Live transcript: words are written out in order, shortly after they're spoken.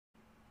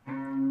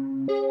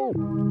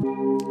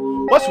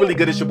What's really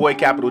good? It's your boy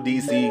Capital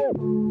DC.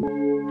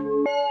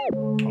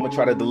 I'm gonna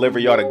try to deliver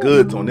y'all the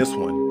goods on this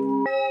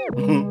one.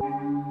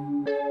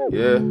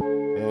 Yeah.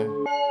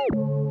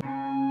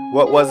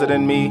 What was it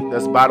in me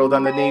that's bottled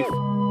underneath?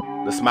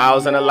 The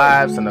smiles and the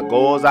laughs and the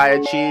goals I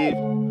achieved.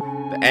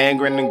 The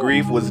anger and the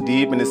grief was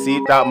deep and it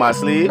seeped out my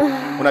sleeve.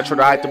 When I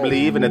tried to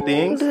believe in the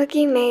things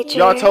Boogie major.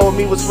 y'all told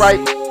me was right.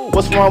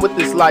 What's wrong with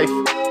this life?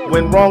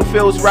 When wrong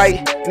feels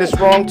right and it's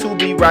wrong to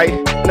be right.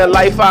 And the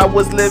life I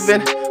was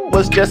living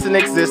was just an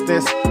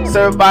existence.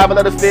 Survival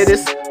of the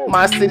fittest.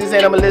 My city's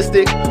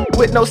animalistic.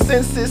 With no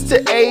senses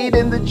to aid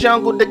in the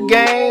jungle. The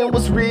game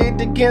was rigged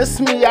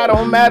against me. I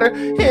don't matter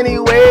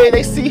anyway.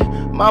 They see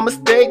my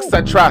mistakes.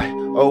 I try.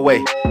 Oh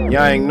wait,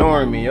 y'all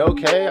ignoring me.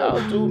 Okay,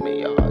 I'll do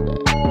me all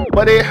day.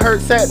 But it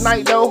hurts at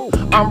night though.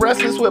 I'm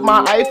restless with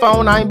my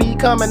iPhone. I'm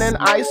becoming an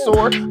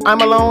eyesore.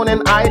 I'm alone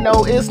and I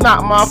know it's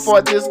not my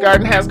fault. This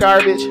garden has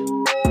garbage.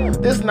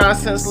 This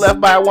nonsense left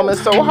by a woman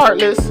so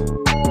heartless.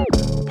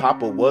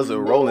 Papa was a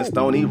rolling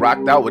stone, he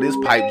rocked out with his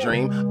pipe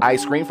dream.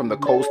 Ice cream from the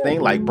coast thing,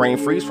 like brain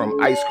freeze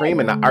from ice cream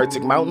in the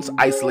Arctic mountains.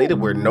 Isolated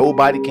where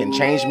nobody can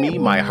change me.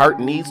 My heart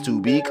needs to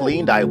be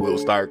cleaned, I will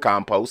start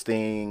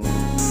composting.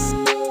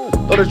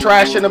 Throw the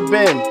trash in the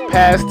bin.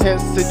 Past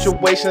tense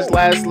situations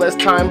last less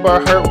time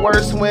but hurt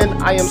worse when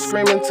I am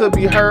screaming to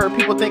be heard.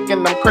 People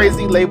thinking I'm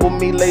crazy, label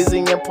me lazy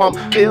and pump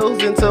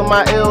pills into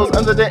my ills.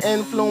 Under the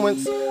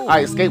influence, I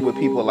escape with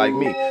people like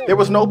me. There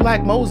was no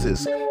Black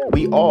Moses.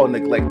 We all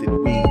neglected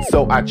weed,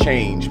 so I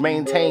changed,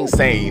 maintained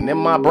sane in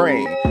my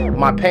brain.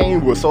 My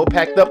pain was so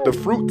packed up, the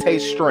fruit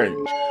tastes strange.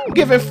 I'm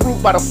giving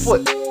fruit by the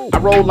foot. I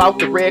roll out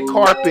the red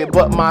carpet,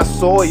 but my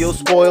soil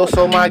spoiled,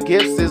 so my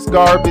gifts is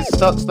garbage.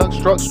 Struck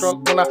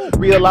when I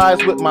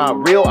realized with my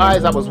real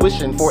eyes I was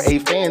wishing for a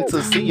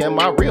fantasy in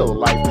my real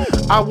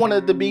life. I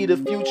wanted to be the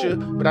future,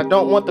 but I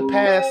don't want the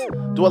past.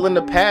 Dwell in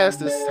the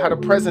past is how the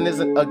present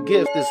isn't a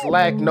gift. This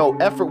lack, no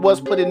effort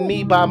was put in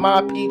me by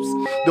my peeps.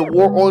 The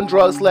war on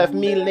drugs left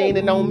me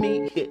leaning on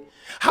me.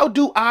 How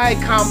do I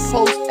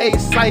compost a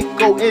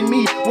psycho in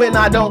me when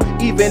I don't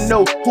even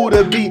know who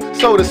to be,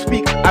 so to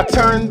speak? I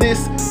turn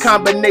this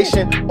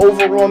combination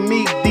over on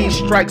me. These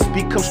strikes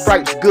become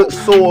stripes, good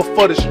soil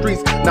for the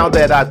streets. Now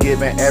that I've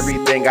given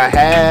everything I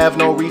have,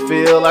 no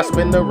refill, I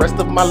spend the rest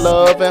of my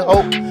love and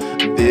hope.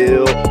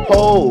 They'll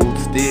hold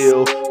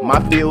still,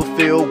 my field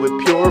filled with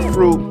pure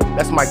fruit.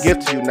 That's my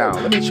gift to you now.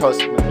 Let me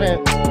trust you,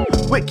 man.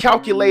 With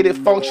calculated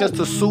functions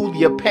to soothe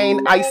your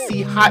pain.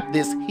 Icy hot,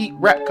 this heat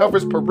wrap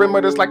covers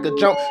perimeters like a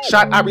jump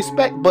shot. I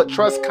respect but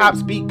trust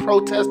cops beat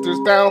protesters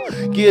down.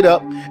 Get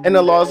up and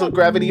the laws of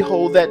gravity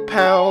hold that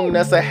pound.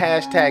 That's a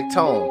hashtag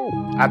tone.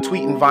 I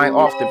tweet and Vine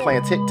often,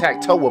 playing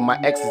tic-tac-toe with my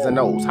X's and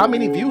O's. How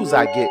many views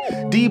I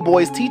get?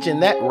 D-boys teaching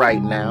that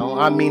right now.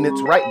 I mean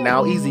it's right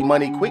now. Easy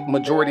money, quick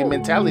majority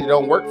mentality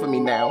don't work for me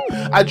now.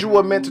 I drew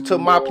a mentor to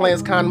my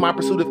plans, con my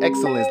pursuit of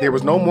excellence. There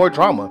was no more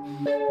drama,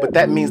 but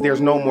that means there's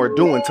no more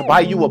doing. To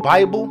buy you a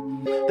Bible,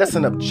 that's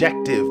an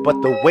objective.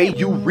 But the way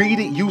you read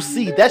it, you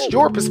see, that's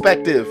your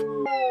perspective.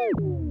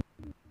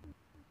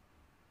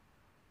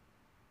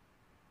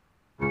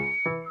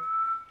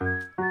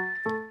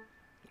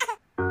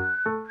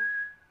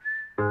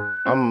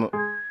 I'm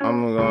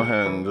gonna go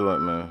ahead and do it,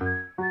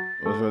 man.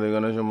 What's really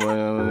gonna show my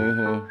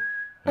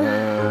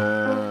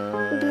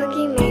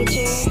Boogie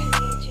major.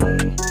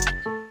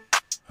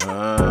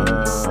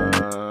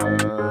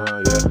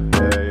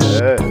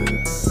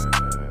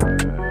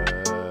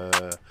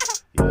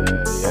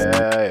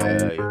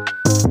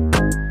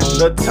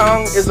 The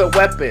tongue is a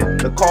weapon,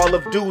 the call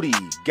of duty.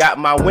 Got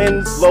my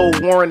Winslow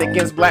warrant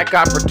against black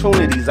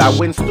opportunities. I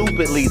win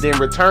stupidly, then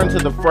return to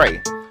the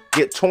fray.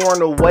 Get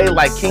torn away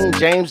like King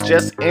James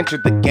just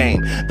entered the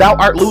game. Thou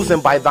art losing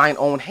by thine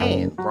own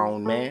hand,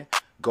 grown man.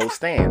 Go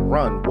stand,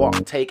 run,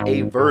 walk, take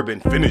a verb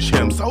and finish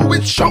him. So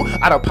it's show.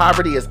 Out of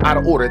poverty is out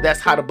of order. That's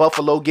how the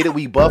buffalo get it.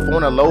 We buff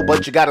on a low,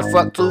 but you gotta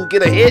suck to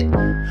get a hit.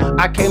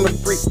 I came to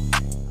free,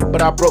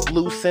 but I broke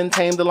loose and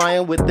tamed the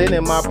lion within.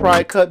 And my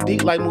pride cut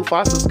deep like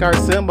Mufasa scarred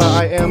Simba.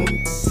 I am,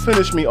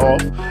 finish me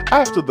off.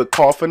 After the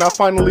coffin, I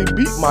finally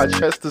beat my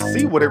chest to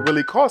see what it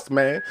really costs,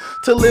 man.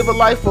 To live a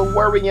life of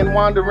worry and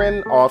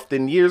wandering.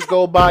 Often years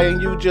go by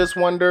and you just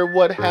wonder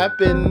what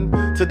happened.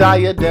 To die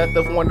a death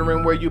of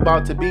wondering where you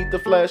about to beat the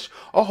flesh,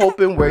 or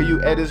hoping where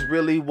you at is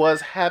really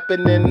what's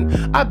happening.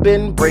 I've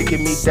been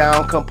breaking me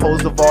down,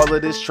 composed of all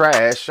of this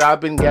trash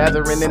I've been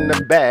gathering in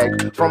the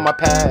bag from my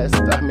past.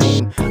 I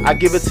mean, I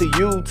give it to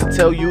you to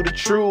tell you the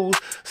truth,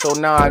 so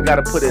now I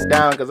gotta put it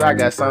down cause I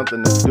got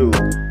something to do.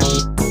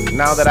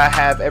 Now that I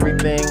have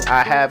everything,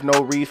 I have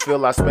no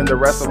refill. I spend the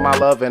rest of my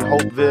love in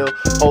Hopeville.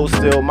 Hold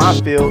still my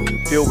field,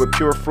 filled with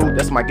pure fruit.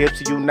 That's my gift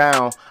to you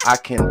now. I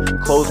can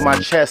close my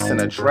chest and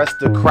address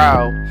the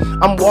crowd.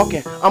 I'm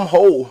walking, I'm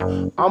whole,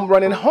 I'm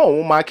running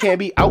home. I can't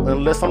be out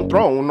unless I'm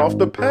thrown off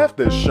the path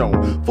that's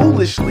shown.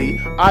 Foolishly,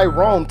 I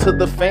roam to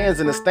the fans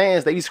in the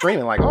stands. They be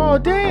screaming like, oh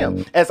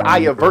damn. As I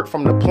avert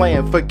from the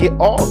plan, forget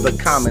all the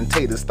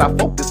commentators. Stop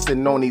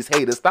focusing on these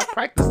haters. Stop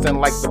practicing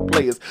like the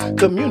players.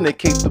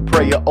 Communicate the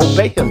prayer,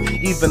 obey him.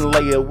 Even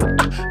layer,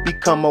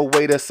 come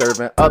away to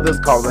serving others,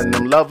 calling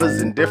them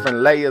lovers in different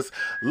layers.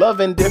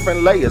 Love in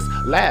different layers,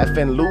 laugh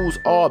and lose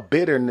all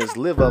bitterness.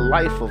 Live a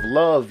life of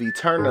love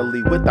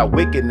eternally without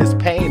wickedness,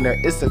 pain, or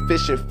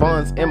insufficient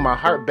funds in my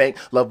heart bank.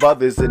 Love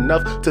others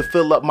enough to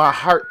fill up my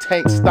heart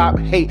tank. Stop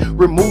hate,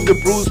 remove the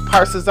bruised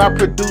parts as I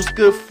produce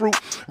good fruit.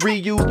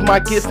 Reuse my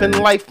gift in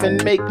life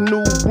and make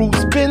new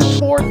roots. Bend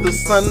toward the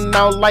sun,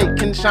 now light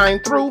can shine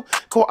through.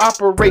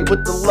 Cooperate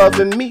with the love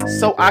in me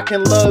so I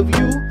can love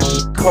you.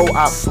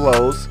 Co-op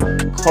flows,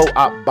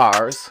 co-op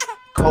bars,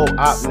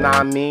 co-op, nah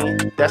I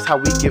mean, that's how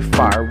we get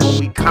fire. When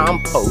we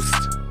compost,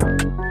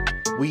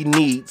 we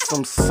need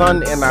some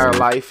sun in our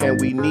life and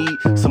we need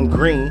some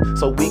green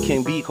so we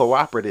can be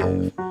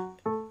cooperative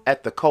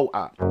at the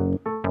co-op. You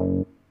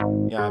know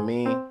what I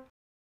mean?